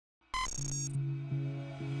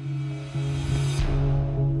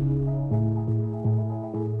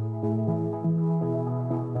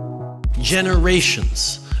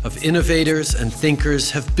Generations of innovators and thinkers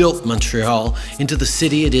have built Montreal into the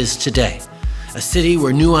city it is today. A city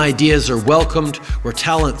where new ideas are welcomed, where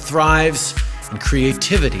talent thrives, and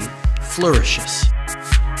creativity flourishes.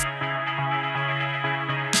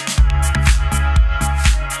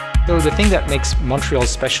 So the thing that makes Montreal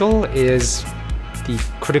special is the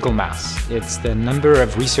critical mass. It's the number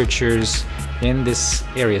of researchers in this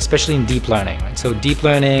area, especially in deep learning. Right? So deep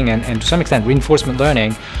learning and to some extent reinforcement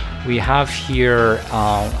learning, we have here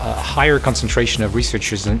a higher concentration of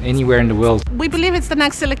researchers than anywhere in the world. We believe it's the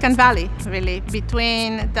next Silicon Valley, really,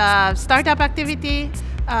 between the startup activity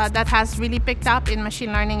that has really picked up in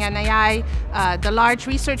machine learning and AI, the large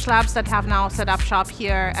research labs that have now set up shop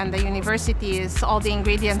here, and the universities. All the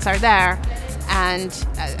ingredients are there, and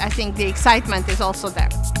I think the excitement is also there.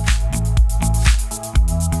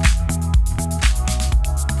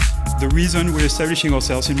 The reason we're establishing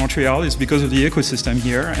ourselves in Montreal is because of the ecosystem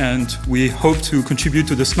here, and we hope to contribute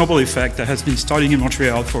to the snowball effect that has been starting in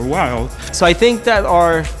Montreal for a while. So I think that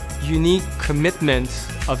our unique commitment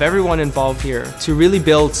of everyone involved here to really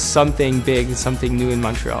build something big, something new in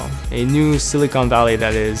Montreal, a new Silicon Valley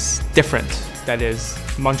that is different, that is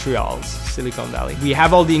Montreal's Silicon Valley. We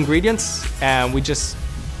have all the ingredients, and we just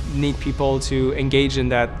need people to engage in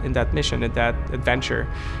that mission, in that adventure,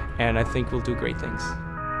 and I think we'll do great things.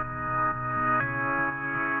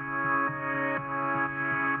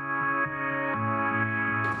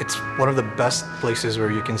 It's one of the best places where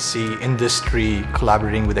you can see industry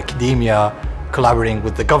collaborating with academia, collaborating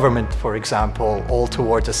with the government, for example, all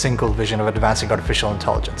towards a single vision of advancing artificial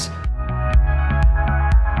intelligence.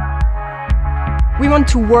 We want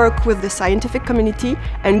to work with the scientific community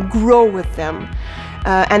and grow with them.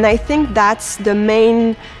 And I think that's the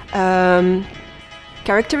main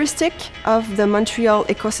characteristic of the Montreal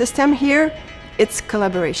ecosystem here. It's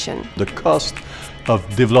collaboration. The cost of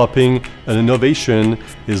developing an innovation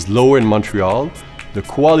is lower in Montreal. The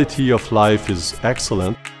quality of life is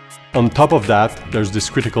excellent. On top of that, there's this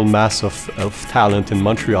critical mass of talent in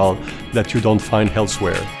Montreal that you don't find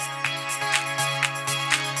elsewhere.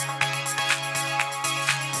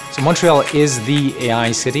 So Montreal is the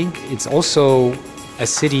AI city. It's also a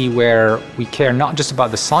city where we care not just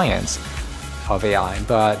about the science of AI,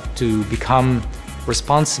 but to become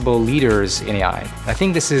responsible leaders in AI. I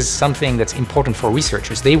think this is something that's important for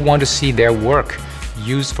researchers. They want to see their work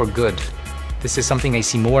used for good. This is something they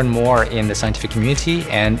see more and more in the scientific community,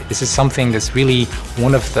 and this is something that's really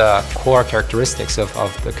one of the core characteristics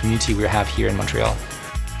of the community we have here in Montreal.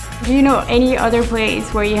 Do you know any other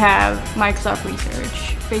place where you have Microsoft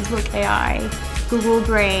Research, Facebook AI, Google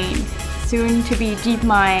Brain, soon to be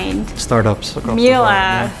DeepMind, Startups across MILA, the board,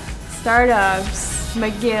 yeah. startups,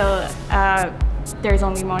 McGill, there's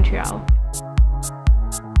only Montreal.